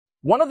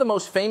One of the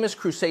most famous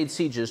Crusade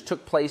sieges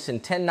took place in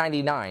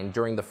 1099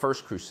 during the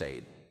First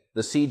Crusade,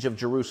 the Siege of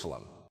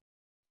Jerusalem.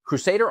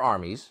 Crusader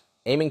armies,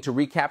 aiming to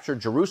recapture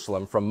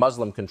Jerusalem from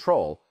Muslim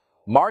control,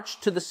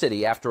 marched to the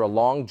city after a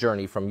long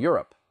journey from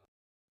Europe.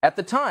 At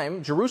the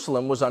time,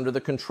 Jerusalem was under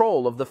the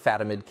control of the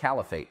Fatimid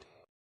Caliphate.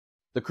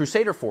 The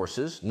Crusader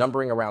forces,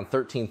 numbering around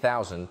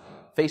 13,000,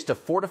 faced a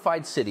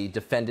fortified city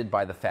defended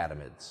by the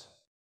Fatimids.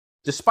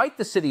 Despite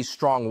the city's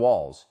strong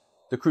walls,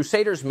 the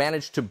Crusaders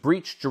managed to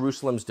breach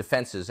Jerusalem's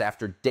defenses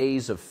after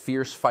days of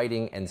fierce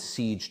fighting and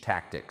siege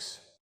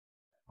tactics.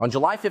 On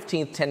July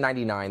 15,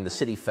 1099, the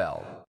city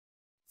fell.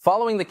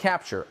 Following the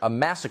capture, a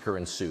massacre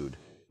ensued,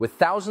 with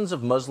thousands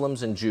of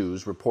Muslims and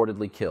Jews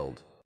reportedly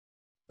killed.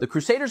 The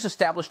Crusaders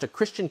established a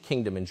Christian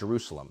kingdom in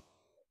Jerusalem,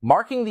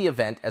 marking the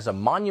event as a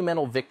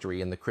monumental victory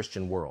in the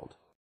Christian world.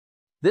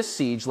 This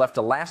siege left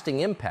a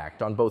lasting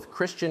impact on both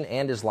Christian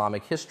and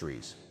Islamic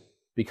histories,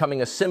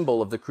 becoming a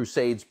symbol of the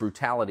Crusades'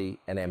 brutality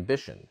and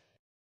ambition.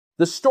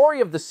 The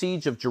story of the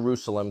Siege of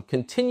Jerusalem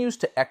continues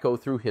to echo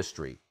through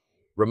history,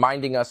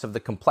 reminding us of the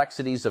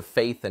complexities of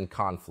faith and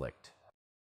conflict.